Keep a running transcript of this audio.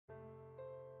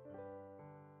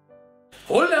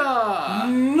Hola!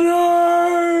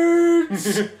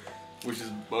 Nerds! Which is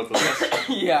both of us.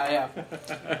 yeah.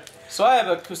 So I have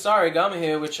a Kusari Gama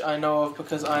here, which I know of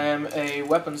because I am a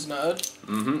weapons nerd.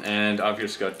 And I've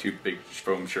just got two big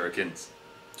foam shurikens.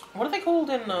 What are they called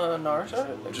in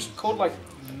Naruto? They're just called like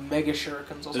Mega Shurikens or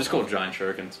something. They're just called giant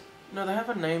shurikens. No, they have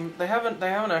a name. They have an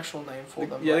actual name for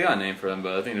them. Yeah, they got a name for them,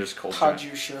 but I think they're just called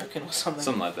Kaju Shuriken or something.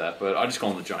 Something like that, but I just call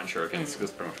them the giant shurikens because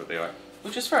that's pretty much what they are.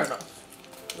 Which is fair enough.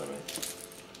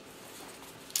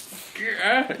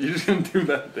 Yeah, you're just gonna do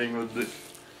that thing with the...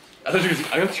 I thought you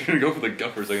were gonna go for the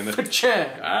gut for a second there.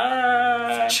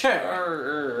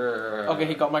 Okay,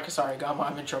 he got my Kusari Gama,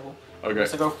 I'm in trouble. Okay.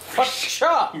 So go, fuck.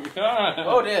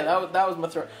 Oh dear, that was my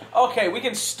throat. Okay, we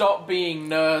can stop being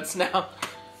nerds now.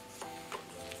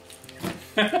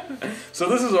 So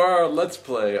this is our Let's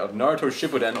Play of Naruto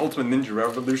Shippuden Ultimate Ninja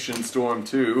Revolution Storm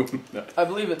 2. I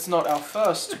believe it's not our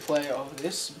first play of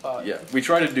this, but... Yeah, we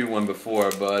tried to do one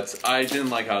before, but I didn't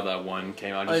like how that one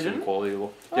came out. Just quality.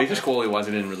 Okay. Yeah, just quality-wise,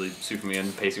 it didn't really suit me, and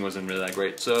the pacing wasn't really that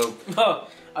great, so... Oh,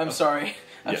 I'm sorry.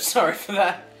 I'm sorry for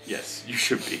that. Yes, you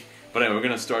should be. But anyway, we're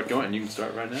gonna start going, and you can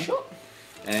start right now. Sure.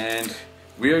 And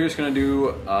we are just gonna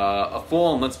do a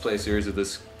full-on Let's Play series of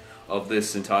this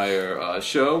entire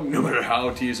show, no matter how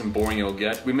tedious and boring it'll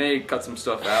get. We may cut some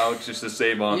stuff out just to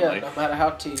save on, no matter how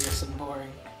tedious and boring.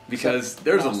 Because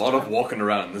there's a lot of walking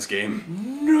around in this game.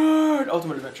 Nerd!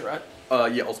 Ultimate Adventure, right?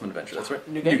 Yeah, Ultimate Adventure, that's right.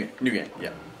 New game? New game,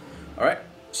 yeah. Alright,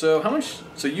 so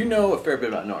so you know a fair bit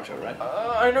about Naruto, right?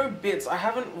 I know bits. I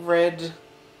haven't read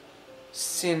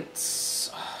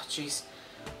since... Oh, jeez.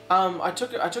 I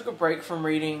took a break from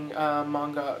reading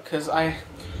manga, because I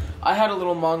had a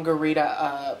little manga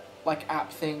reader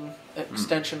app thing,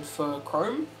 extension for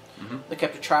Chrome that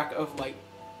kept a track of like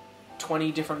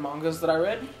 20 different mangas that I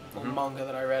read, or manga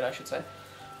that I read, I should say,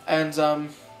 and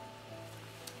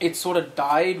it sort of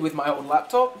died with my old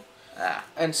laptop,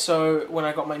 and so when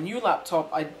I got my new laptop,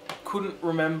 I couldn't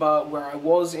remember where I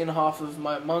was in half of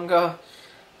my manga,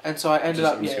 and so I ended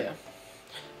up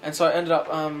and so I ended up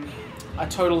I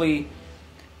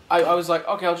was like,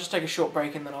 okay, I'll just take a short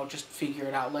break and then I'll just figure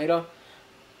it out later.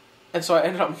 And so I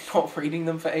ended up not reading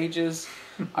them for ages.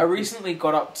 I recently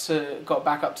got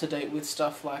back up to date with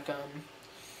stuff like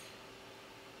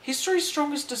History's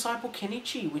Strongest Disciple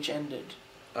Kenichi, which ended.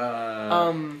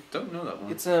 Don't know that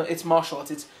one. It's martial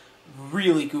arts. It's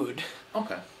really good.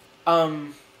 Okay. Although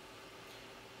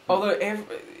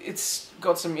it's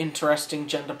got some interesting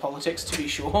gender politics, to be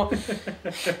sure.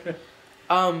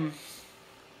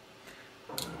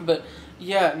 But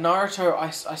yeah, Naruto, I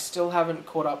still haven't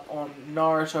caught up on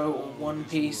Naruto or One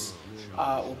Piece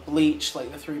or Bleach,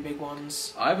 like the three big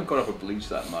ones. I haven't caught up with Bleach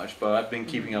that much, but I've been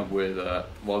keeping up with,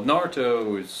 well,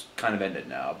 Naruto is kind of ended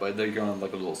now, but they're going on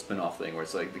like a little spin-off thing where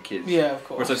it's like the kids. Yeah, of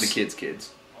course. Where it's like the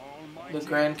kids. The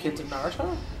grandkids of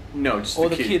Naruto? No, just or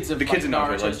the kids of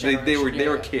Naruto. Like, they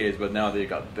were kids, but now they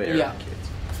got their kids.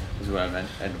 Is what I meant.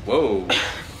 And whoa,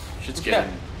 shit's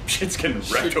getting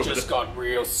wrecked over just got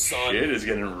real, son. Shit is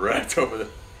getting wrecked over there.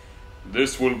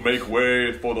 This will make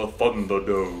way for the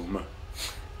Thunderdome.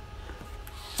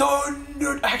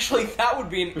 Actually, that would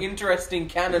be an interesting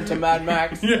canon to Mad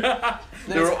Max. Yeah.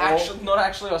 It's not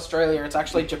actually Australia, it's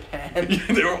actually Japan. Yeah,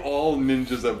 they were all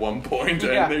ninjas at one point,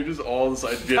 and they just all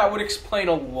decided to get... That would explain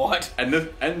a lot. And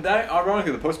that,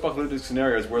 ironically, the post-apocalyptic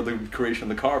scenario is where the creation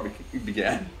of the car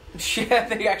began. Yeah,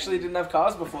 they actually didn't have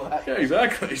cars before that. Yeah,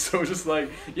 exactly. So it's just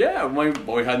like, yeah, my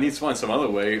boy needs to find some other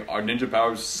way. Our ninja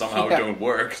powers somehow don't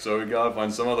work, so we gotta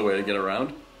find some other way to get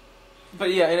around.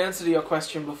 But yeah, in answer to your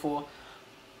question before,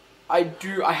 I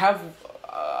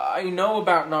know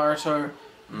about Naruto,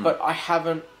 but I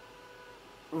haven't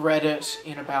read it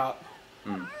in about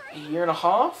a year and a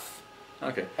half.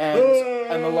 Okay.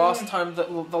 And the last time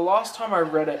I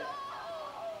read it,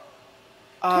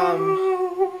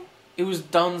 it was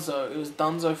Dunzo. It was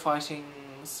Dunzo fighting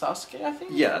Sasuke, I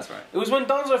think? Yeah, that's right. It was when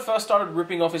Dunzo first started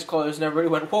ripping off his clothes and everybody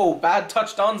went, whoa, bad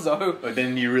touch Dunzo. But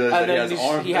then you realize that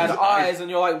he had eyes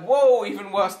and you're like, whoa,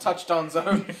 even worse touch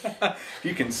Dunzo.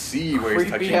 You can see where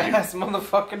he's touching you. Creepy ass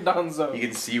motherfucking Dunzo. You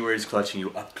can see where he's clutching you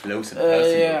up close and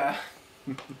personal. Yeah.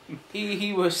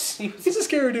 He's a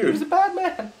scary dude. He was a bad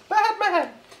man. Bad man.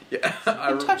 Yeah.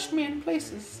 He touched me in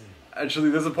places. Actually,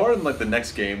 there's a part in like the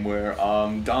next game where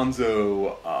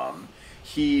Danzo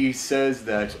he says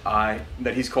that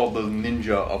he's called the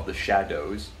ninja of the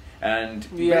shadows, and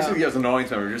basically as an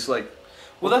audience member, just like,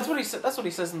 well, that's what he said. That's what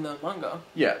he says in the manga.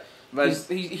 Yeah, But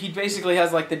he basically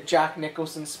has like the Jack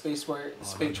Nicholson speech where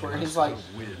he's like,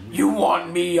 "You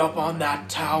want me up on that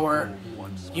tower?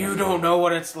 You don't know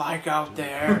what it's like out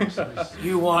there.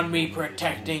 You want me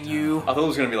protecting you." I thought it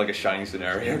was gonna be like a Shining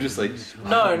scenario, just like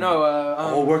No.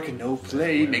 all work and no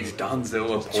play makes Donzo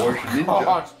a poor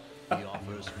ninja.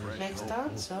 Makes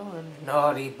Donzo a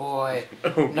naughty boy.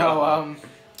 Oh, No,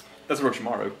 that's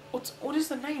Orochimaru. what is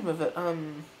the name of it?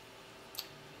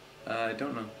 I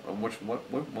don't know. What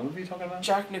movie are you talking about?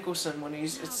 Jack Nicholson when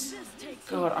it's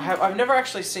God. I've never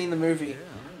actually seen the movie.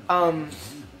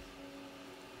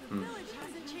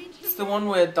 It's the one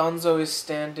where Donzo is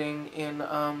standing in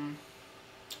On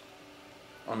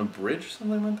a bridge or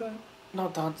something like that?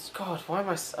 Not Donzo. God, why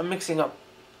am I'm mixing up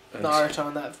Naruto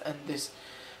and this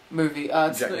movie.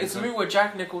 It's a movie where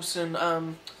Jack Nicholson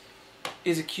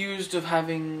is accused of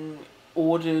having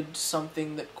ordered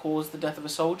something that caused the death of a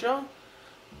soldier.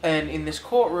 And in this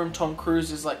courtroom, Tom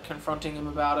Cruise is like confronting him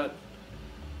about it.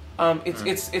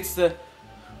 It's the,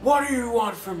 "What do you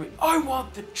want from me? I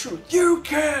want the truth. You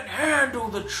can't handle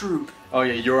the truth." Oh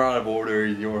yeah, you're out of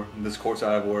order. This court's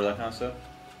out of order. That kind of stuff.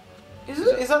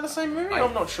 Is that the same movie?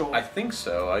 I'm not sure. I think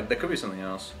so. That could be something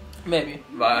else. Maybe.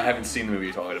 I haven't seen the movie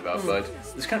you're talking about, but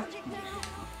this kind of.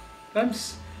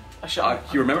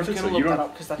 He remembers it, so you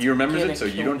don't. He remembers it, so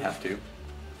you don't have to.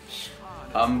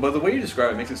 But the way you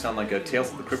describe it makes it sound like a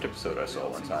Tales of the Crypt episode I saw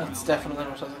one time. It's definitely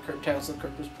not Tales of the Crypt. Tales of the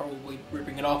Crypt was probably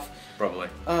ripping it off. Probably.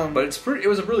 But it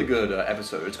was a really good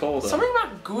episode. It's called something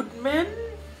about good men.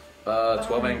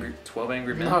 12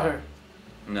 Angry Men.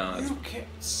 No. Who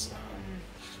cares?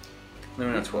 No,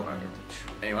 not 12 Angry Men.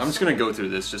 Anyway, I'm just gonna go through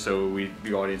this just so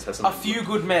the audience has something. A Few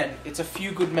Good Men. It's A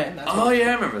Few Good Men. That's yeah,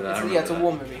 I remember that. It's a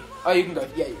war movie. Oh, you can go.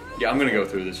 Yeah, you can go. Yeah, I'm gonna go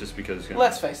through this just because.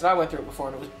 Let's face it, I went through it before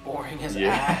and it was boring as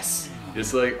ass.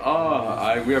 It's like,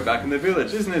 we are back in the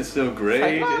village, isn't it so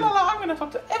great? Like, I'm gonna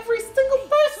talk to every single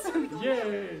person.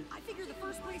 Yay!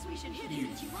 You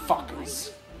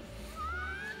fuckers.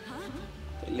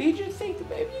 They lead you to think that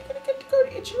maybe you're gonna get to go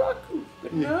to Ichiraku,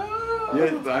 but no.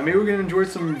 Yeah, maybe we're gonna enjoy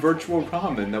some virtual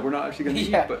ramen that we're not actually gonna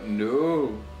eat, but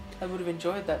no. I would have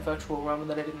enjoyed that virtual ramen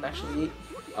that I didn't actually eat.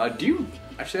 Do you?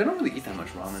 Actually, I don't really eat that much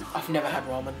ramen. I've never had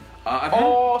ramen.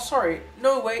 Sorry.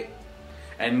 No, wait.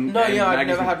 I've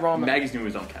never had ramen. Maggie's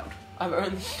noodles don't count.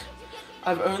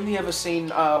 I've only ever seen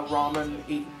ramen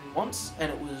eaten once,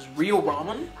 and it was real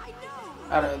ramen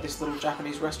at this little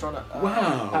Japanese restaurant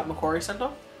at Macquarie Centre.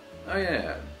 Oh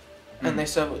yeah. And they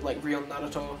serve it with like real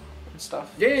Naruto and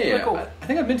stuff. Yeah. Cool. I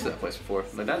think I've been to that place before.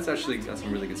 Like that's actually got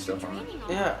some really good stuff on it.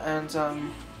 Yeah, and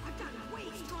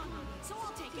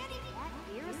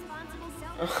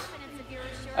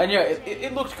and yeah,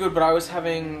 it looked good, but I was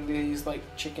having these like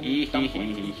chicken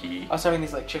dumplings. I was having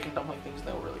these like chicken dumpling things, and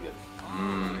they were really good.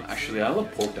 Actually, I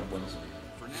love pork dumplings.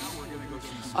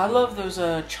 I love those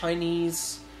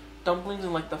Chinese dumplings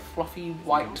in like the fluffy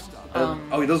white.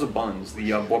 Those are buns.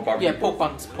 The barbecue. Yeah, pork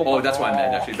buns. That's what I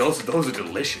meant. Actually, those are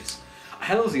delicious. I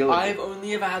had those the other day. I've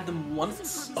only ever had them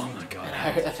once. Oh my god.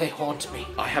 And they haunt me.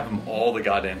 I have them all the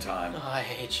goddamn time. Oh, I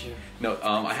hate you. No,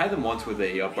 I had them once with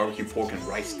a barbecue pork and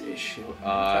rice dish.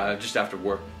 Just after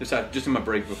work. Just in my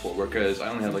break before work, because I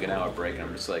only had like an hour break, and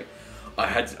I'm just like,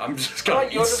 I'm just gonna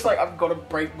eat. You're just like, I've got a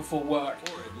break before work.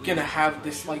 Gonna have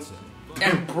this like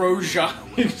ambrosia.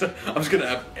 I'm just gonna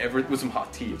have with some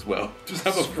hot tea as well. Just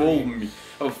have a full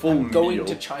meal. Going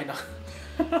to China.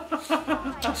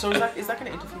 So is that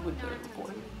going to interfere with the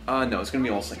recording? No, it's going to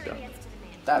be all synced up.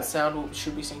 That sound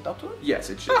should be synced up to it? Yes,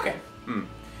 it should. Okay. And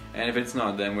if it's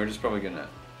not, then we're just probably going to,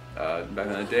 back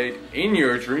on the date, in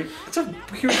your dream. It's a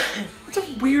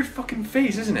weird fucking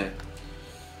face, isn't it?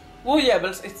 Well, yeah,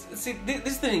 but see, this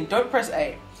is the thing. Don't press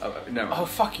A. Oh, no. Oh,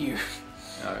 fuck you.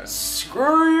 Okay.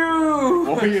 Screw you!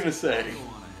 What were you going to say?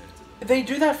 They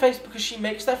do that face because she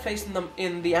makes that face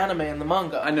in the anime and the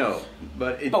manga. I know,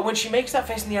 but when she makes that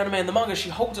face in the anime and the manga,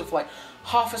 she holds it for like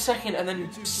half a second and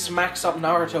then smacks up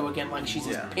Naruto again like she's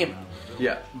his pimp.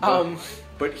 Yeah.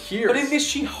 But here. But in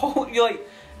this,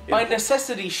 by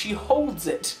necessity, she holds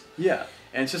it. Yeah,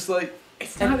 and it's just like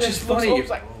it's not just funny.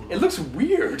 It looks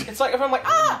weird. It's like if I'm like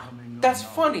that's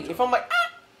funny. If I'm like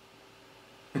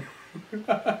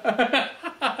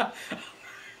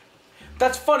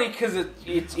that's funny because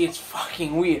it's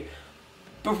fucking weird,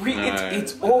 but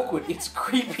it's awkward, it's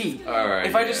creepy. Alright,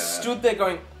 if I just stood there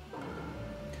going,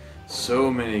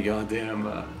 so many goddamn.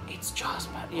 It's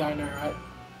just bad. Yeah, I know, right?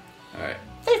 Alright.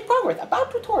 Safe progress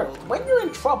about tutorials. When you're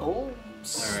in trouble,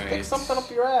 stick something up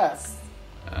your ass.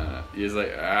 He's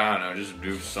like, I don't know, just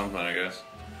do something, I guess.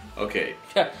 Okay.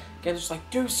 Yeah, again, just like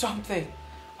do something.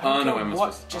 I'm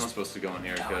not supposed to go in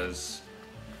here because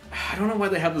I don't know why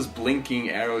they have those blinking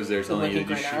arrows there telling you that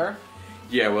you should.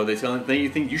 Yeah, well, they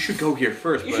think you should go here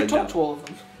first. You should talk to all of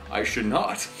them. I should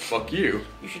not. Fuck you.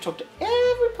 You should talk to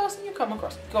every person you come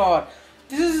across. God,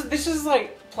 this is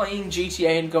like playing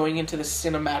GTA and going into the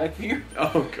cinematic view.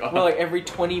 Oh god. Where like every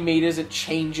 20 meters it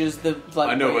changes the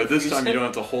like. I know, but this time you don't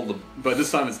have to hold the. But this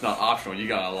time it's not optional. You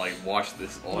gotta like watch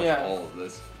this, all of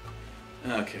this.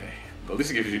 Okay, but at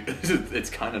least it gives you. It's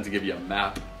kind of to give you a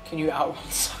map. Can you outrun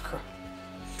Sakura?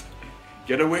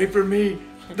 Get away from me!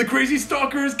 The crazy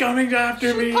stalker is coming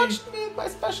after me. She punched me in my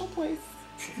special place.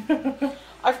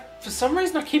 For some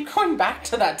reason I keep going back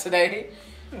to that today.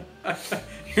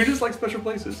 You just like special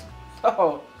places.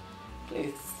 Oh,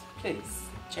 please,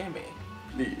 Jamie.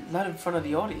 Please. Not in front of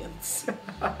the audience.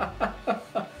 Hi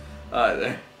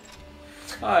there.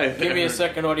 Hi there. Give me a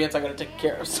second, audience. I gotta take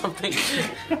care of something.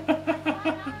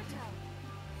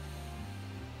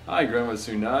 Hi, Grandma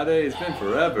Tsunade. It's been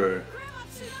forever.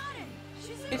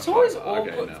 It's always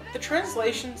awkward. Okay, no. The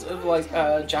translations of like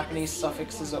Japanese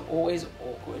suffixes are always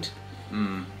awkward.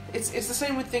 Mm. It's the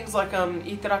same with things like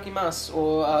itadakimasu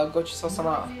or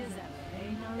gochisousama.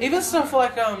 Even stuff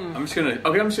like I'm just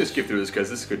gonna skip through this because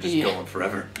this could just go on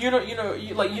forever. You know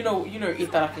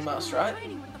itadakimasu, right?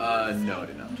 No, I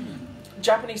did not.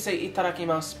 Japanese say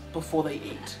itadakimasu before they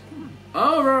eat.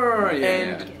 Oh, right,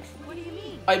 yeah.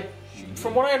 And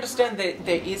from what I understand,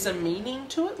 there is a meaning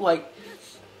to it. Like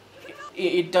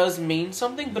it does mean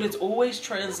something, but it's always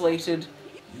translated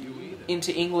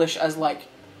into English as like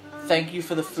 "thank you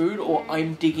for the food" or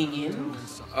 "I'm digging in."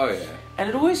 Oh yeah. And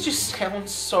it always just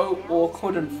sounds so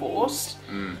awkward and forced.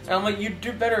 Mm. And I'm like, you'd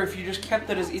do better if you just kept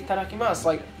it as itadakimasu.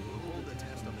 Like,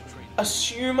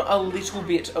 assume a little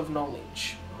bit of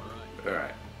knowledge.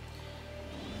 Alright.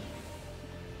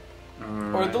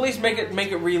 Or at the least make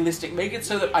it realistic. Make it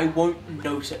so that I won't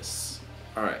notice.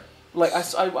 Alright. Like,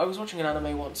 I was watching an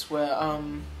anime once where, I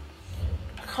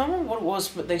can't remember what it was,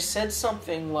 but they said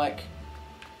something like,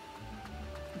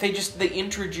 they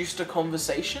introduced a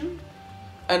conversation,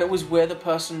 and it was where the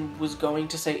person was going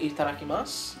to say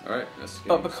itadakimasu. Alright,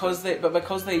 but because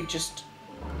they just...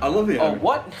 I love the anime. Oh,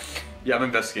 what? Yeah, I'm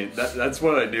investigating. That's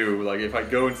what I do. Like, if I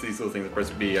go into these little things, I press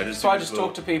B. I just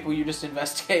talk to people. You just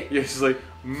investigate. Yeah, it's just like.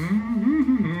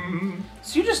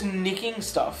 So you're just nicking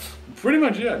stuff. Pretty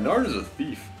much, yeah. Naruto's a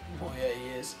thief. Oh yeah, he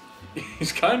is.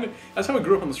 He's kind of. That's how I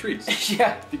grew up on the streets.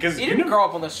 Yeah, because he didn't grow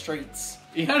up on the streets.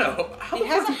 Yeah, I know. He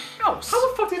has a house. How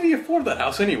the fuck did he afford that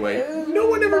house anyway? No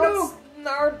one ever knows.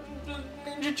 Naruto,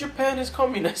 Ninja Japan is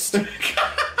communist.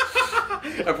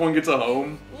 Everyone gets a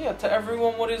home. Yeah, to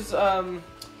everyone. What is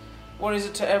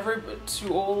it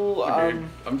to all? Okay,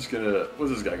 I'm just gonna.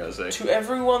 What's this guy gotta say? To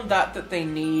everyone that they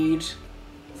need,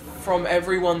 from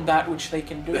everyone that which they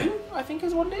can do. I think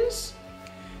is what it is.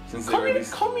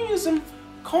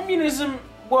 Communism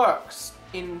works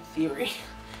in theory.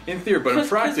 In theory, but in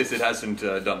practice, it hasn't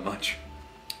done much.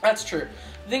 That's true.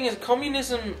 The thing is,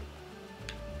 communism.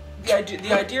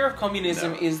 The idea of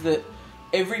communism is that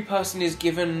every person is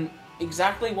given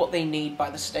exactly what they need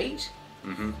by the state,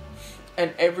 and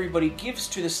everybody gives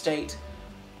to the state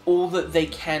all that they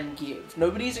can give.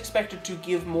 Nobody is expected to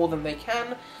give more than they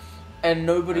can, and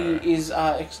nobody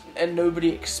nobody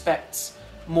expects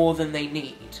more than they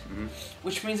need.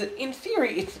 Which means that in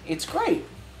theory, it's great.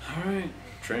 All right,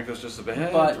 train goes just a bit.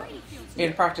 But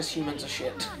in practice, humans are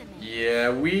shit.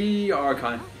 Yeah,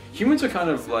 humans are kind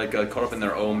of like caught up in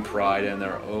their own pride and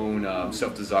their own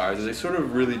self-desires. They sort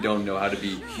of really don't know how to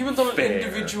be humans on an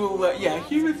individual.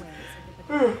 Humans.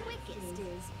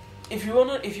 If you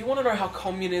wanna know how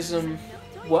communism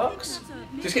works,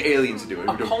 just get aliens to do it.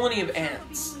 A colony of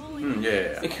ants.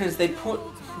 Yeah. Because they put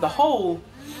the whole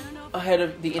ahead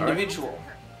of the individual.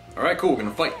 All right, cool. We're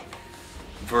gonna fight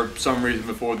for some reason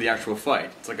before the actual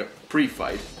fight. It's like a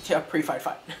pre-fight. Yeah, pre-fight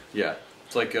fight. Yeah,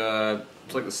 it's like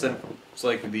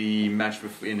the match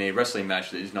in a wrestling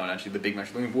match that is not actually the big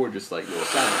match you're looking for, just like little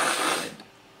side match.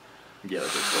 Yeah,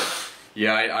 that's it.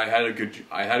 Yeah, I had a good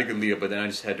lead up, but then I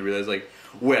just had to realize like,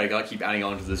 wait, I gotta keep adding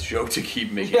on to this joke to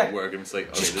keep making it work, and it's like,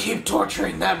 okay, just keep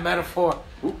torturing that metaphor.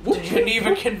 The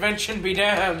Geneva Convention be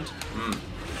damned.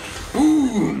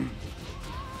 Boom.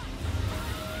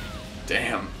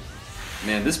 Damn.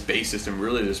 Man, this bass system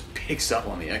really just picks up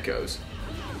on the echoes.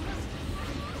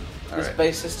 This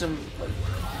bass system, like,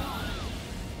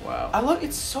 wow. I love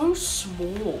it's so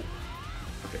small.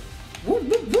 Okay.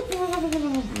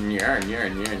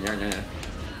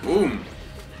 Boom.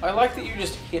 I like that you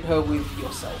just hit her with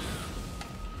yourself.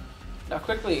 Now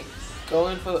quickly, go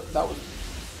in for that was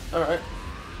alright.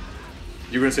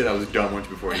 You were gonna say that was done once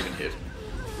before you even hit.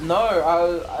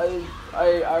 No,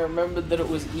 I remembered that it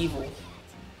was evil.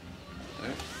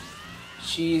 Okay.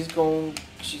 She's going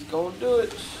to do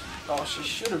it. Oh, she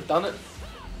should have done it.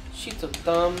 She's so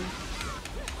dumb.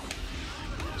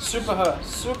 Super her.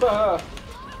 Super her.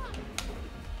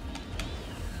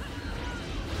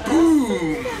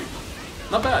 Boom!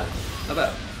 Not bad. Not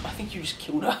bad. I think you just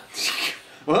killed her.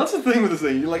 Well, that's the thing with this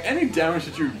thing. Like, any damage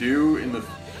that you do in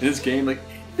this game, like,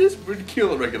 this would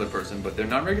kill a regular person, but they're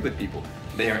not regular people.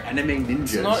 They are anime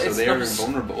ninjas, so they are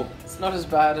invulnerable. It's not as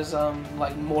bad as,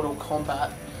 like, Mortal Kombat.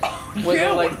 Where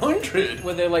yeah, like, 100!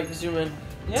 Where they, like, zoom in.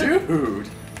 Yeah. Dude!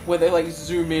 Where they, like,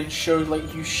 zoom in, show,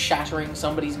 like, you shattering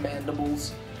somebody's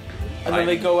mandibles. And then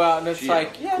they go out and it's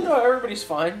like, yeah, cool. No, everybody's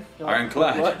fine.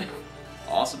 Ironclad. What?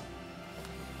 Awesome.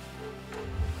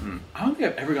 I don't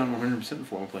think I've ever gotten 100%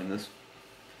 before when playing this.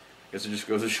 I guess it just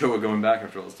goes to show what going back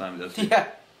after all this time does. Yeah.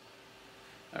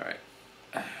 Alright.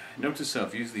 Note to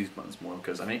self, use these buttons more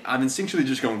because I'm instinctually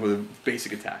just going with a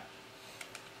basic attack.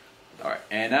 Alright,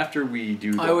 and after we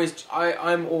do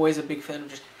I'm always a big fan of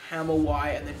just hammer Y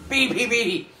and then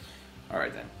B.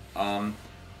 Alright then.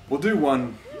 We'll do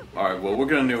one. Alright, well we're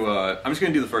gonna do I'm just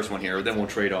gonna do the first one here, then we'll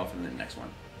trade off in the next one.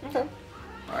 Okay.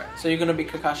 Alright. So you're gonna be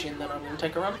Kakashi and then I'm gonna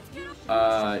take a run?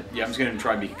 Yeah, I'm just gonna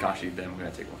try to be Kakashi, then I'm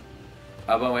gonna take one.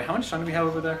 By the way, how much time do we have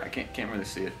over there? I can't really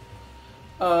see it.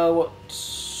 What?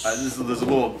 There's a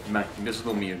little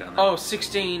meter down there. Oh,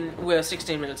 16. We're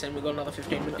 16 minutes in. We've got another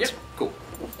 15 minutes. Yep, cool.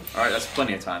 Alright, that's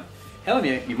plenty of time. Hell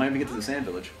yeah, you might even get to the Sand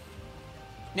Village.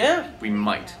 Yeah. We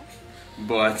might.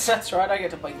 But... That's right, I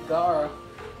get to play Gara.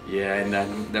 Yeah, and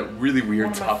that really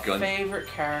weird Top Gun. One of my favorite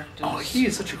characters. Oh, he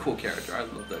is such a cool character. I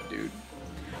love that dude.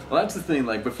 Well, that's the thing.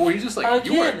 Like, before, he's just like,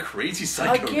 you are a crazy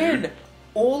psycho, dude.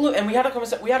 And we had a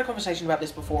conversation about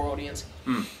this before, audience.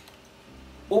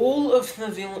 All of the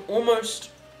villain,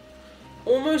 almost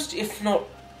if not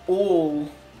all,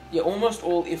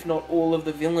 if not all of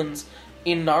the villains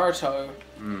in Naruto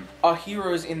are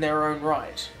heroes in their own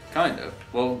right. Kind of.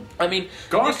 Well, I mean,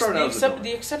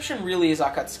 the exception really is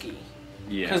Akatsuki.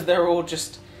 Yeah. Because they're all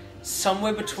just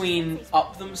somewhere between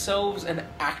up themselves and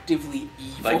actively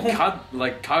evil.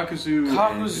 Like Kakuzu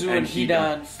and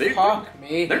Hidan. Fuck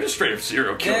me. They're just straight up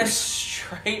serial killers. They're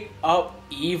straight up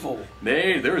evil.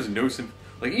 There is no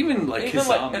like even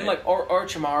Kisame. And like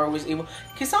Orochimaru was evil.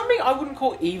 Kisame I wouldn't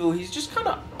call evil. He's just kind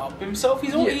of up himself.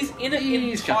 He's in it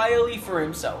entirely for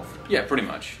himself. Yeah, pretty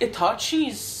much.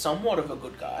 Itachi's somewhat of a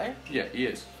good guy. Yeah, he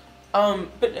is.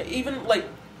 But even like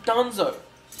Danzo.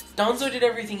 Danzo did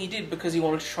everything he did because he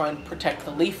wanted to try and protect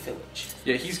the Leaf Village.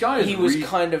 Yeah, he was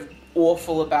kind of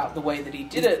awful about the way that he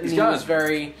did it, and he was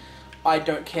very, I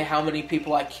don't care how many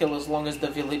people I kill as long as the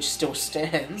village still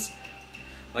stands.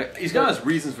 Like, he's got his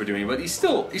reasons for doing it, but he's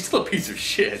still a piece of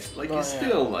shit. Like,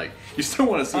 still, like, you still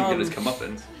want to see him get his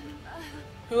comeuppance.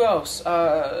 Who else?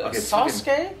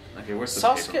 Sasuke? Okay, where's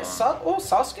Sasuke? All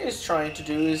Sasuke is trying to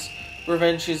do is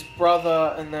revenge his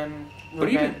brother and then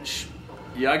revenge...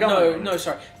 Yeah, I got No,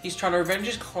 sorry. He's trying to revenge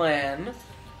his clan,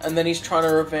 and then he's trying to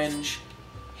revenge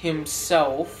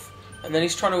himself, and then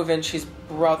he's trying to avenge his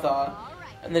brother,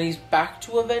 and then he's back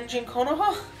to avenging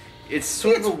Konoha? It's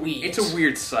weird. It's a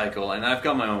weird cycle, and I've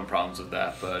got my own problems with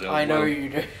that. But I know you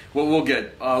do. Well, we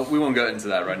won't get into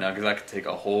that right now because that could take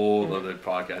a whole other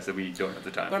podcast that we don't have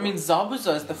the time. But I mean,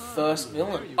 Zabuza is the first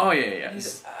villain. Oh yeah.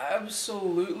 He's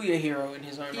absolutely a hero in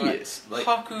his own right. He is. Like,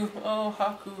 Haku.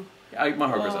 My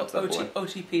heart goes out to that boy.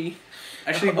 OTP.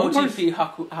 Actually, OTP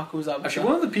Haku Zabuza. Actually,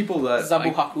 one of the people that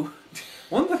Zabu Haku.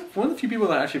 One of the few people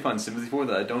that I actually find sympathy for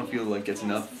that I don't feel like gets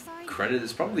enough credit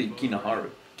is probably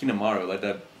Kinamaru, like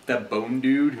that bone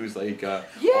dude who's like all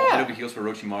head over heels for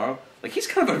Orochimaru. Like, he's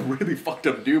kind of a really fucked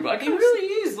up dude, but he really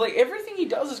is. Like, everything he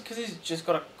does is because he's just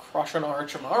got a crush on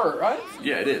Orochimaru, right?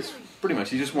 Yeah, it is. Pretty much.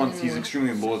 He just wants. He's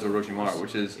extremely loyal to Orochimaru,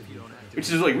 which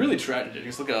is like really tragic.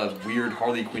 It's like a weird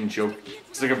Harley Quinn joke.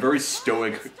 It's like a very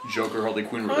stoic Joker Harley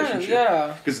Quinn relationship.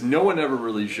 Yeah. Because no one ever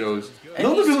really shows.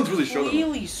 None of the villains really show them. He's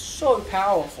really so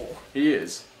powerful. He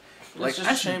is. It's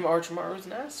just a shame Orochimaru's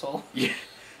an asshole. Yeah.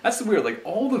 That's the weird. Like,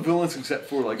 all the villains except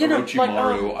for like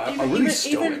Orochimaru are really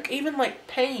stoic. Even like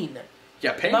Pain.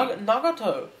 Yeah, Pain.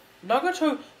 Nagato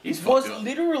was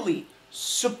literally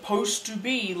supposed to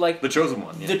be like the chosen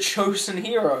one. Yeah. The chosen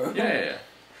hero. Yeah.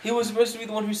 He was supposed to be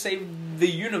the one who saved the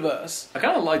universe. I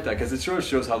kind of like that because it sort of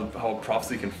shows how a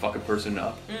prophecy can fuck a person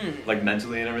up, like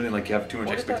mentally and everything. Like, you have too much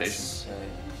expectation.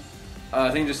 I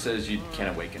think it just says you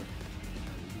can't awaken.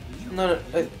 No.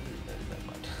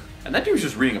 And that dude was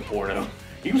just reading a porno.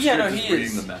 He was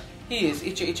reading the map. He is.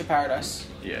 Ichi Paradise.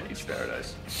 Yeah, Ichi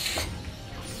Paradise.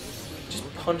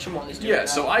 Just punch him while he's doing that.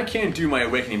 So I can't do my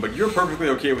awakening, but you're perfectly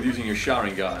okay with using your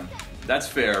Sharingan. That's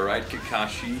fair, right,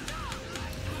 Kakashi?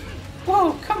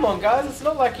 Whoa, come on, guys. It's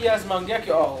not like he has Mangekyo.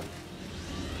 Oh.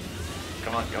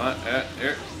 Come on.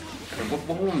 Here.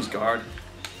 Woman's guard.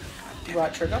 God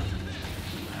right trigger.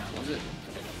 Was it?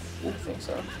 I think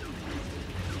so.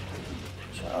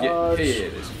 Yeah, Charge.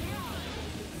 it is.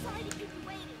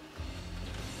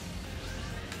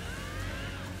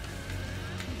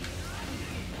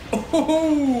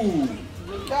 Oh!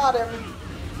 You got him.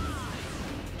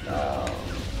 Oh.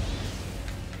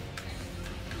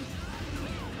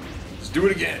 Let's do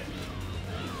it again.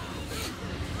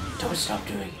 Don't stop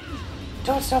doing it.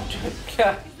 Don't stop doing it.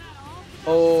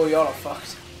 Oh, y'all are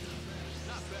fucked.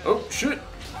 Oh, shit.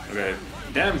 Okay.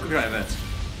 Damn, quick time events.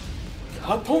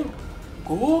 Katon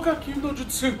Gogaki no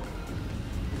Jutsu.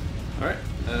 Alright.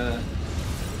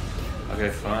 Okay,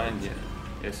 fine. Yeah.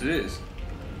 Yes, it is.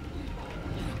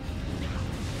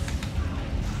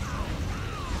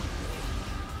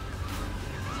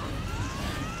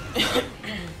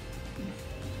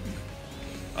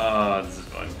 This is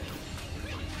fun.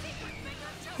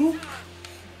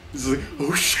 This is like,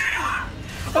 oh shit!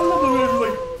 I love the way it's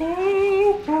like,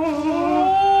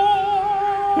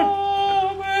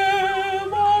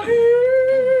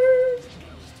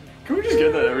 Can we just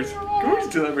get that every? Can we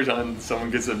just do that every time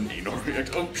someone gets a Nino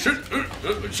react? Oh shit!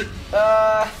 Shit!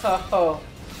 Oh.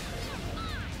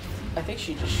 I think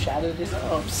she just shattered his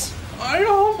arms.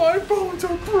 All my bones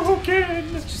are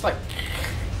broken. It's just like.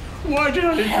 Why did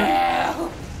I agree?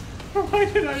 Hell. Why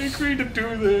did I agree to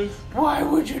do this? Why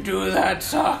would you do that,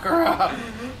 Sakura?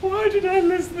 Why did I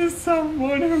listen to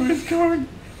someone who is going?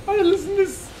 Why did I listen to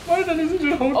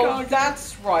Hokage? Oh,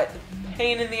 that's right. The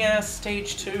pain in the ass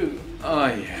stage 2. Oh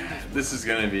yeah, this is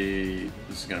gonna be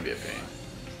a pain.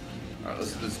 All right,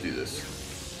 let's do this.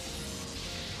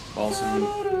 Balsam.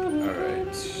 All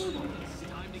right.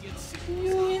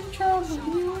 You in trouble?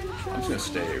 You in trouble? I'm just gonna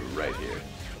stay right here.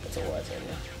 That's a wise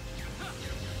idea.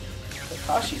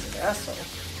 Kakashi's an asshole.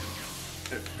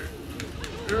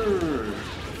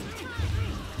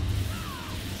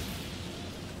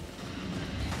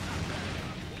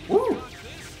 Woo!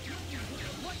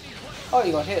 Oh,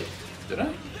 you got hit. Did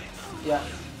I? Yeah.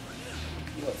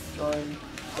 You got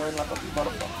thrown like a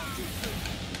motherfucker.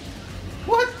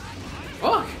 What?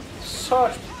 Fuck!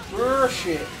 Such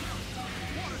bullshit.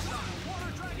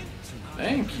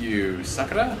 Thank you,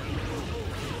 Sakura.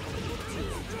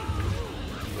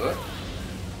 What?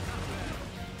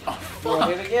 Oh, You got fuck!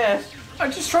 hit again. I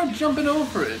just tried jumping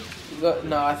over it. You got,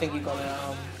 no, I think you got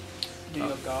to do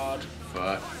your guard.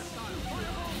 Fuck.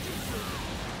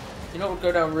 You know what would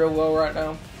go down real well right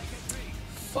now?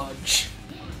 Fudge.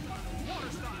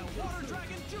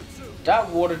 That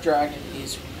water dragon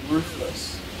is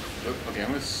ruthless. Okay, I'm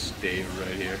gonna stay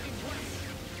right here.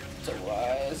 It's a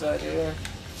wise idea.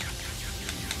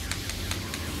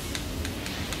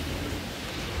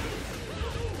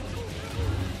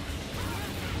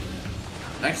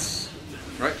 Nice.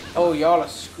 Right. Oh, y'all are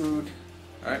screwed.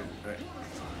 Alright, right.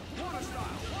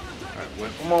 Alright,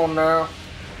 what? Come on now.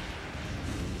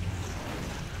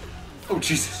 Oh,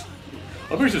 Jesus.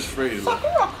 I was just afraid of it.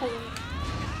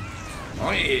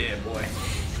 Oh, yeah, boy.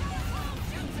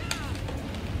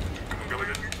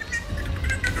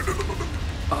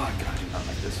 Oh, God, I do not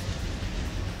like this.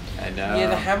 And, Yeah,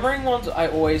 the hammering ones, I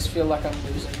always feel like I'm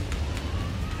losing.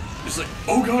 It's like,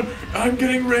 oh, God, I'm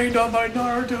getting rained on by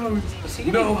Naruto. Is he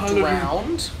gonna be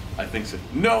drowned? I think so.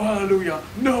 No, hallelujah.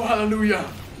 No, hallelujah.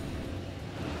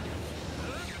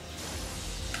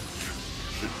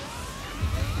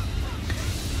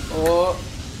 Oh.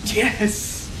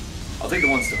 Yes! I'll take the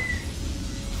 1 star.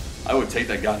 I would take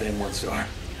that goddamn 1 star.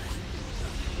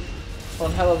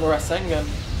 One hell of a Rasengan.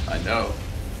 I know.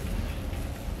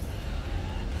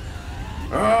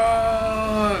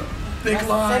 Thick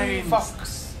lines.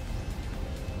 Fox.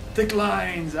 Thick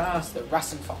lines. That's the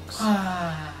Rasen Fox.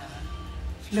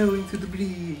 Flowing through the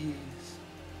breeze.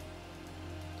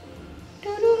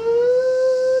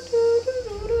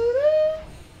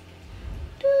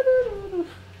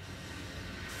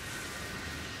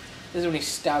 This is when he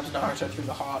stabs Naruto through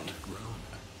the heart.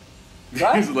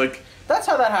 Right? He's like, that's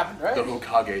how that happened, right? the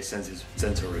Hokage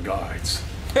sends her regards.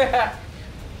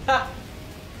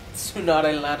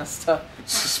 Tsunade Lannister.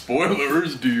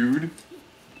 Spoilers, dude.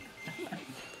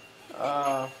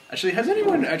 Actually, has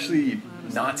anyone actually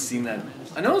not seen that?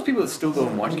 I know there's people that still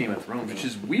don't watch Game of Thrones, which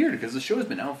is weird because the show has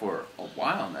been out for a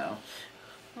while now.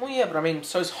 Well, yeah, but I mean,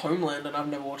 so's Homeland, and I've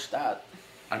never watched that.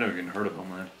 I've never even heard of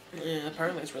Homeland. Yeah,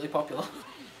 apparently it's really popular.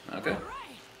 Okay.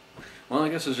 Well, I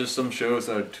guess it's just some shows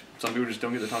that some people just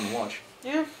don't get the time to watch.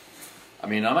 Yeah. I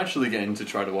mean, I'm actually getting to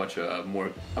try to watch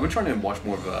more. I've been trying to watch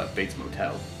more of Bates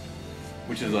Motel,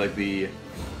 which is like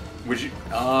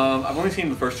I've only seen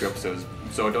the first 2 episodes,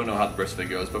 so I don't know how the rest of it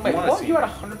goes. But wait, from what? You had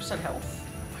 100% health?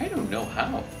 I don't know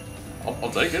how.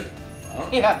 I'll take it.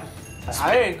 Yeah.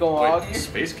 I ain't gonna argue.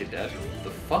 Space cadet? What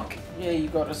the fuck? Yeah, you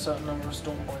got a certain number of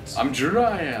storm points. I'm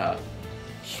Jiraiya.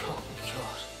 Oh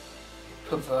god.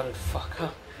 Perverted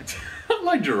fucker. I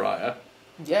like Jiraiya.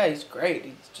 Yeah, he's great.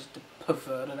 He's just a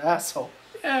perverted asshole.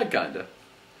 Yeah, kinda.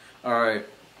 Alright.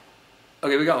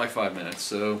 Okay, we got like 5 minutes,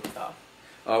 so...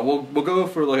 we'll go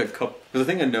for like a couple... Because I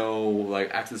think I know,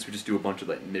 like, after this we just do a bunch of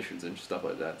like missions and stuff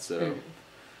like that, so...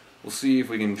 We'll see if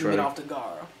we can try to... after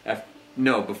Gara?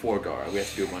 No, before Gara. We have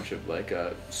to do a bunch of like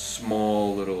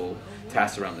small little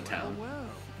tasks around the town.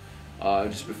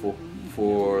 Just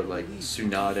before like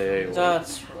Tsunade or...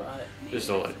 That's right. Just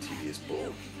all that tedious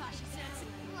bull.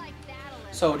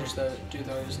 So we'll just do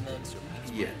those and then...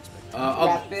 Yeah.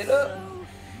 Wrap it up.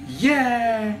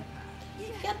 Yeah!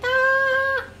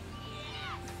 Yatta!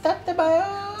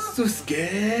 Tattabayo!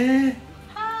 Susuke!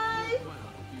 Hi!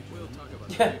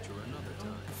 Yeah.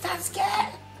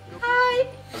 Sasuke! Hi!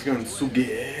 I was going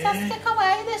Suge. Sasuke,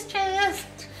 kawaii this chance!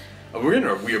 We're in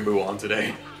our weeaboo on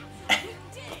today.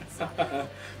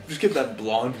 Just get that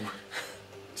blonde...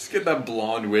 Just get that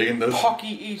blonde wig and those... Pocky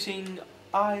eating,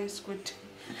 eye squinting.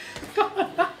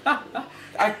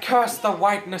 I curse the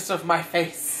whiteness of my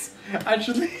face.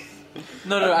 Actually...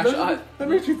 No, actually... That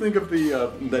makes me think of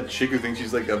the that chick who thinks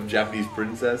she's like a Japanese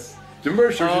princess. Do you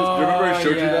remember I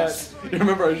showed you that? You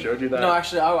remember I showed you that? No,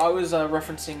 actually, I was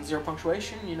referencing Zero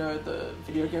Punctuation, you know, the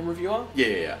video game reviewer.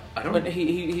 Yeah. I don't. But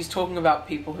he's talking about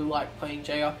people who like playing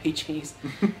JRPGs,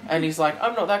 and he's like,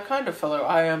 I'm not that kind of fellow.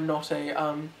 I am not a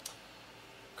I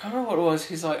can't remember what it was.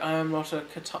 He's like, I'm not a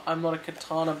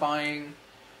katana buying,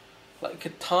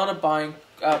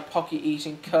 pocky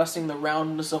eating, cursing the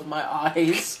roundness of my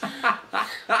eyes.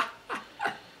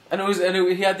 He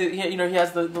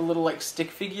has the little like stick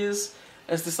figures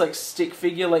as this like stick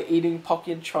figure like eating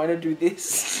Pocky and trying to do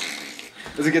this.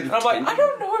 Does it get? And I'm like, I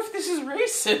don't know if this is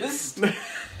racist.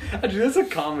 Actually, there's a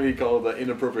comedy called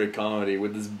Inappropriate Comedy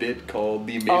with this bit called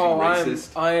The Amazing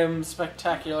Racist. I am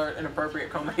spectacular at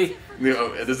inappropriate comedy. You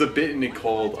know, there's a bit in it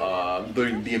called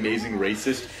the Amazing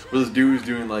Racist where this dude is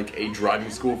doing like a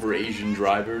driving school for Asian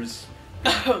drivers.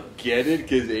 Get it?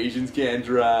 Because Asians can't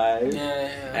drive. Yeah.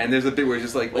 And there's a bit where it's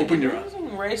just like, open your eyes.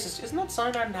 Racist. Isn't that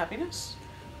Cyanide and Happiness?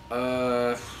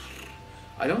 I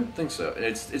don't think so.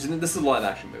 This is a live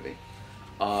action movie.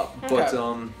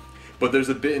 But there's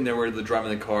a bit in there where they're driving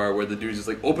the car where the dude's just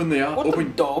like, open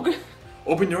dog?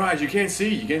 Open your eyes. You can't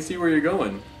see where you're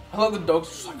going. I love the dog's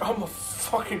just like, I'm gonna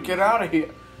fucking get out of here.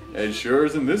 It sure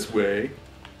isn't this way.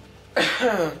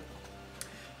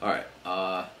 Alright,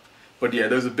 but yeah,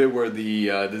 there's a bit where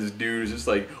this dude is just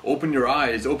like, open your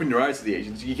eyes to the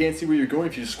Asians. You can't see where you're going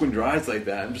if you just squint your eyes like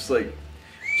that. I'm just like,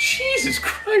 Jesus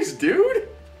Christ, dude!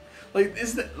 Like,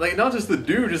 isn't it, like, not just the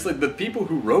dude, just like the people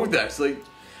who wrote that. It's like,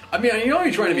 I mean, I know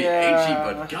you're trying to be edgy,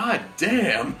 but god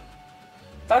damn.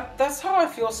 That's how I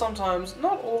feel sometimes.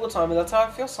 Not all the time, but that's how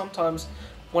I feel sometimes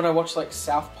when I watch like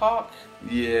South Park.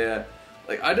 Yeah,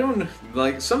 like I don't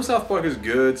like some South Park is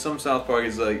good, some South Park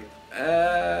is like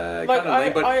kind of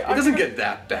lame, but it doesn't get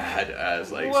that bad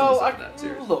as like some stuff in that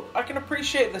series. Look, I can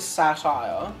appreciate the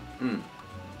satire,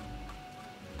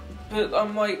 but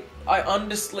I'm like,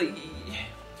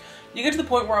 you get to the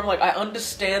point where I'm like, I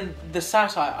understand the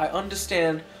satire, I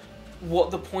understand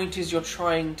what the point is you're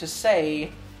trying to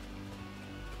say,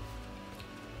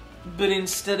 but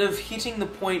instead of hitting the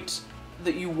point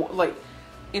that you want, like,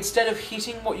 instead of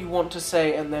hitting what you want to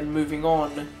say and then moving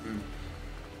on,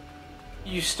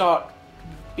 you start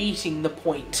beating the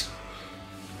point.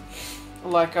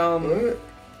 Like, Now,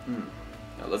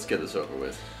 let's get this over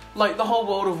with. Like the whole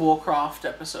World of Warcraft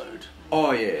episode.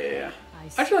 Oh, yeah.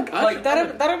 Actually,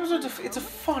 that episode, it's a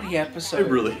funny episode. It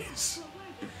really is.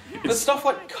 But stuff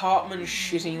like Cartman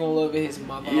shitting all over his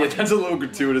mother. Yeah, that's a little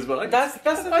gratuitous, but that's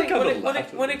the thing.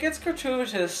 When it gets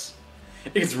gratuitous,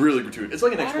 it gets really gratuitous. It's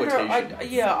like an exploitation.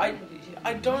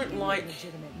 I don't like.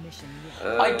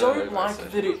 I don't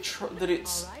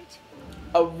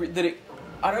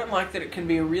like that it can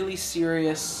be a really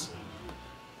serious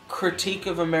critique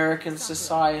of American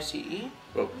society.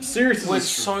 Well, seriously, where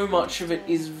so much of it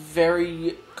is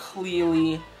very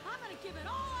clearly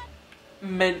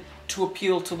meant to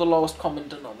appeal to the lowest common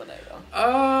denominator.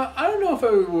 I don't know if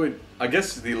I would. I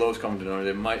guess the lowest common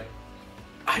denominator might.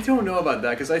 I don't know about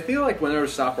that because I feel like whenever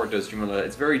South Park does humor like that,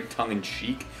 it's very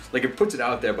tongue-in-cheek. Like it puts it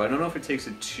out there, but I don't know if it takes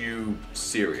it too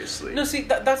seriously. No, see,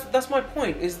 that's my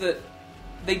point. Is that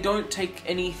they don't take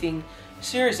anything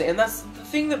seriously, and that's the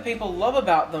thing that people love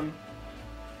about them.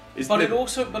 It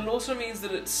also means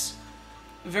that it's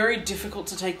very difficult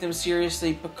to take them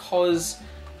seriously because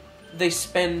they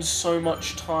spend so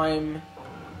much time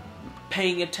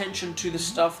paying attention to the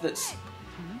stuff that's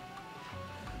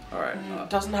Alright.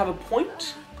 Doesn't have a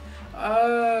point.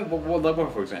 What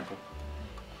one, for example?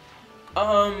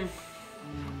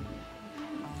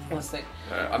 Let's think.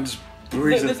 I'm just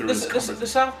breezing through this.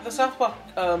 The South Park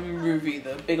movie,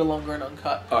 the Bigger, Longer, and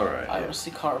Uncut. Alright. I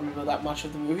honestly can't remember that much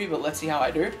of the movie, but let's see how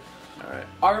I do. Alright.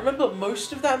 I remember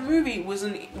most of that movie was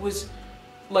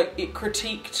like it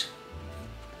critiqued.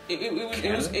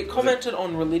 It commented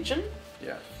on religion.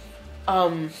 Yeah.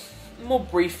 More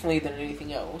briefly than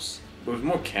anything else. It was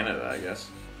more Canada, I guess.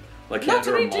 Like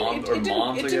Canada or moms, I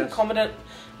guess. It didn't comment.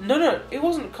 No, it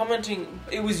wasn't commenting.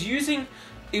 It was using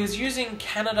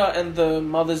Canada and the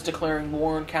mothers declaring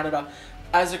war on Canada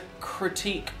as a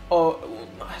critique of.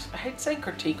 I hate saying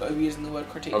critique over using the word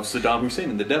critique. Of Saddam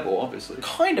Hussein and the devil, obviously.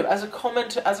 Kind of as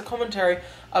a commentary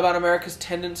about America's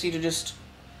tendency to just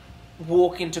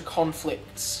walk into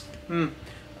conflicts.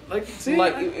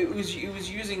 It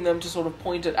was using them to sort of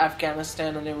point at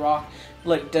Afghanistan and Iraq,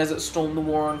 like Desert Storm, the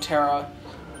War on Terror,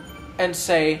 and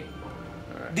say,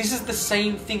 this is the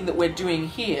same thing that we're doing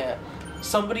here.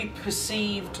 Somebody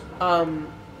perceived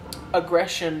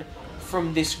aggression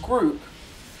from this group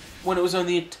when it was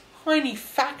only a tiny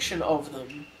faction of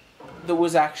them that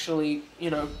was actually,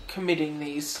 committing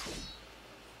these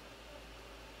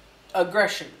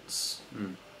aggressions.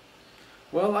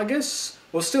 Well, I guess.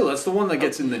 Well, still, that's the one that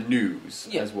gets in the news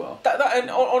as well. And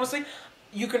honestly,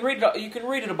 you can read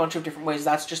it a bunch of different ways.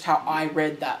 That's just how I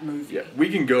read that movie. Yeah, we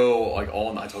can go like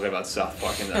all night talking about South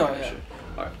Park and that kind of shit.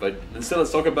 All right, but instead,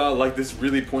 let's talk about like this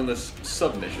really pointless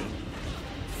submission.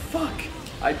 Fuck.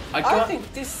 I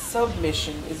think this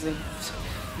submission is a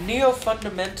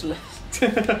neo-fundamentalist.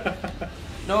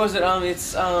 No, is it?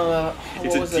 It's a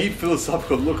deep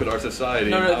philosophical look at our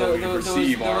society and how we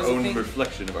perceive our own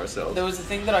reflection of ourselves. There was a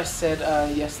thing that I said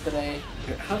yesterday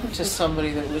to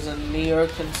somebody that was a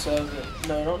neoconservative.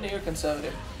 No, not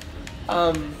neoconservative.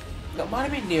 That might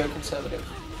have been neoconservative.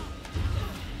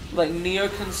 Like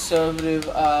neoconservative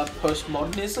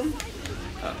postmodernism.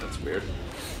 Oh, that's weird.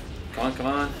 Come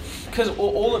on. Because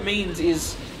all it means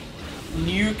is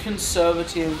new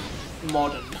conservative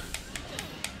modern.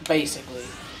 Basically.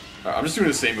 Alright, I'm just doing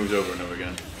the same moves over and over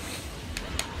again.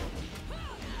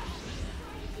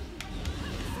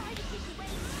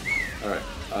 Alright,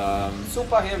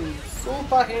 Super him,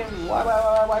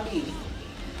 why me?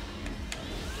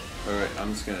 Alright,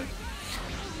 I'm just gonna...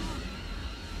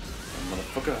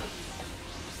 Motherfucker.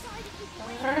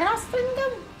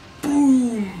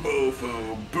 Boom,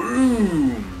 bofo,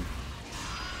 boom!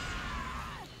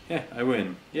 Yeah, I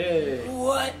win. Yay!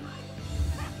 What?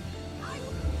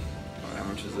 How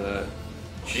much is that?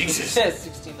 Jesus!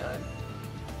 69.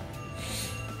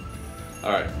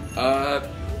 Alright,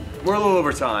 we're a little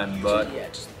over time, but... Yeah,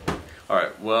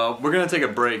 Alright, well, we're gonna take a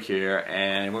break here,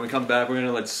 and when we come back, we're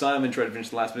gonna let Simon try to finish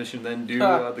the last mission, then do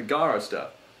the Gara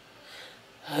stuff.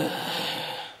 Yeah,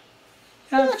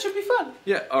 that should be fun.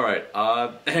 Yeah, alright.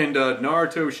 And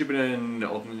Naruto, Shippuden,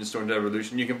 Ultimate Ninja Storm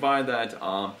Evolution, you can find that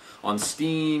on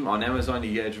Steam, on Amazon,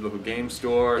 you get it at your local game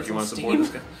store if you want to support this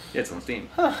guy. Yeah, it's on Steam.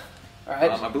 Huh.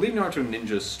 Alright. I believe Naruto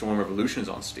Ninja Storm Evolution is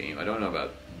on Steam. I don't know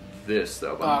about this,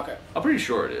 though, but okay. I'm pretty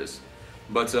sure it is.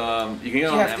 But you can get it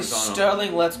on Amazon. This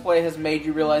sterling Let's Play has made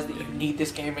you realize that you need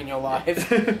this game in your life.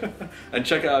 and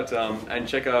check out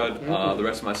the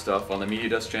rest of my stuff on the Media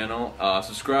Dust channel.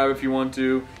 Subscribe if you want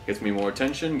to. Gets me more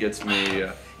attention. Gets me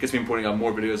putting out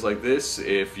more videos like this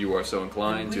if you are so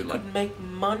inclined to. Could make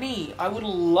money. I would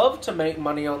love to make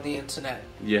money on the internet.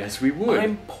 Yes, we would.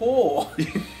 I'm poor.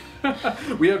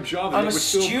 We have jobs. I'm a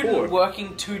student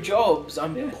working 2 jobs.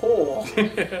 I'm poor.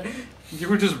 You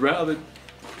were just rather.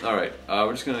 All right,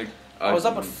 we're just gonna. I was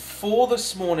up at 4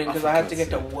 this morning because I had to get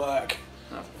to work.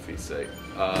 Oh, for Pete's sake.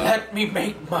 Let me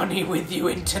make money with you,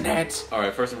 internet. All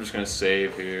right, first I'm just gonna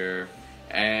save here,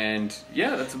 and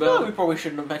yeah, that's about. No, we probably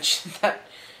shouldn't have mentioned that.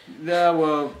 Yeah,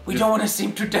 well. We don't want to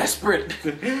seem too desperate.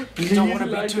 We don't want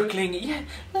to be too clingy. Yeah,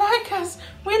 like us.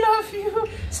 We love you.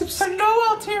 For no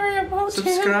ulterior motives.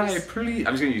 Subscribe, please.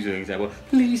 I'm just gonna use an example.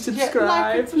 Please subscribe. Yeah,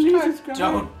 like and subscribe. Please subscribe.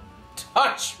 Don't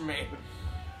touch me.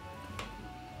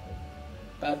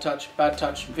 Bad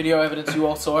touch. Video evidence, you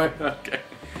all saw it. Okay.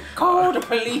 Call the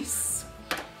police.